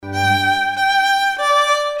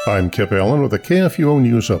I'm Kip Allen with a KFUO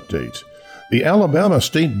News Update. The Alabama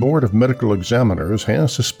State Board of Medical Examiners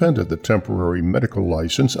has suspended the temporary medical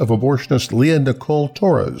license of abortionist Leah Nicole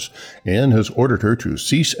Torres and has ordered her to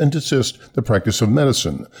cease and desist the practice of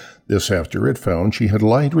medicine. This after it found she had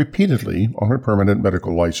lied repeatedly on her permanent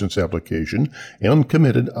medical license application and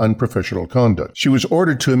committed unprofessional conduct. She was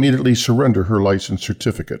ordered to immediately surrender her license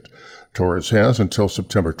certificate. Torres has until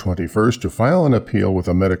September 21st to file an appeal with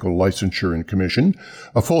the Medical Licensure Commission.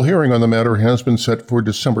 A full hearing on the matter has been set for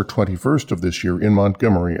December 21st of this year in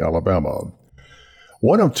Montgomery, Alabama.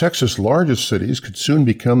 One of Texas' largest cities could soon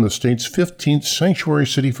become the state's 15th sanctuary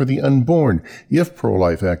city for the unborn if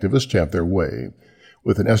pro-life activists have their way.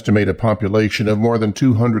 With an estimated population of more than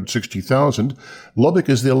 260,000, Lubbock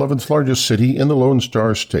is the 11th largest city in the Lone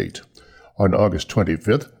Star State. On August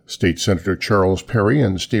 25th, State Senator Charles Perry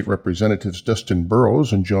and State Representatives Dustin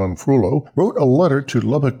Burrows and John Frullo wrote a letter to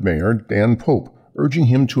Lubbock Mayor Dan Pope, urging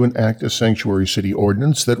him to enact a sanctuary city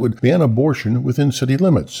ordinance that would ban abortion within city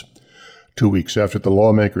limits. 2 weeks after the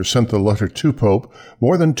lawmakers sent the letter to Pope,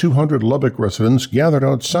 more than 200 Lubbock residents gathered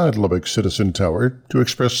outside Lubbock Citizen Tower to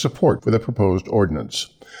express support for the proposed ordinance.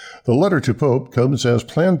 The letter to Pope comes as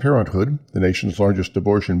Planned Parenthood, the nation's largest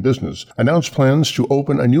abortion business, announced plans to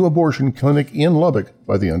open a new abortion clinic in Lubbock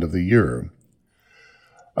by the end of the year.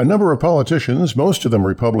 A number of politicians, most of them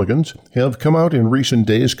Republicans, have come out in recent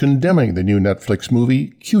days condemning the new Netflix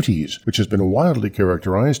movie Cuties, which has been widely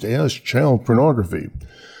characterized as child pornography.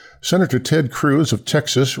 Senator Ted Cruz of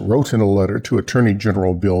Texas wrote in a letter to Attorney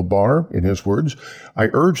General Bill Barr, in his words,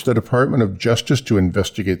 "I urge the Department of Justice to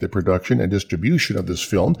investigate the production and distribution of this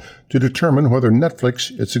film to determine whether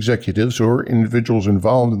Netflix, its executives, or individuals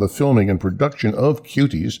involved in the filming and production of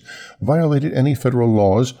Cuties violated any federal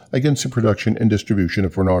laws against the production and distribution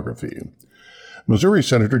of pornography." Missouri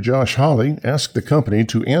Senator Josh Hawley asked the company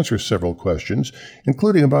to answer several questions,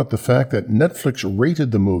 including about the fact that Netflix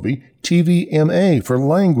rated the movie TVMA for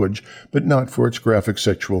language, but not for its graphic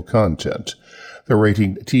sexual content. The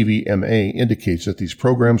rating TVMA indicates that these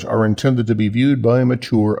programs are intended to be viewed by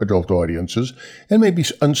mature adult audiences and may be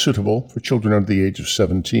unsuitable for children under the age of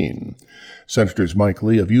 17. Senators Mike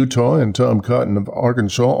Lee of Utah and Tom Cotton of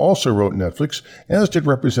Arkansas also wrote Netflix, as did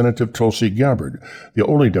Representative Tulsi Gabbard, the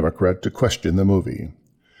only Democrat to question the movie.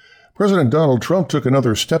 President Donald Trump took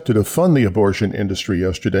another step to defund the abortion industry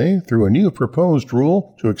yesterday through a new proposed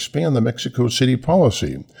rule to expand the Mexico City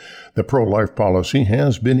policy. The pro-life policy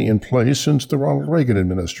has been in place since the Ronald Reagan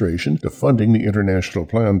administration, defunding the International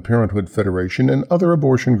Planned Parenthood Federation and other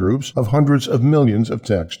abortion groups of hundreds of millions of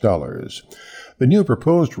tax dollars. The new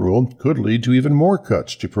proposed rule could lead to even more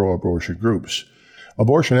cuts to pro-abortion groups.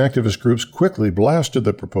 Abortion activist groups quickly blasted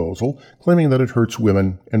the proposal, claiming that it hurts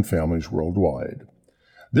women and families worldwide.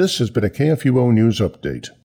 This has been a KFUO News Update.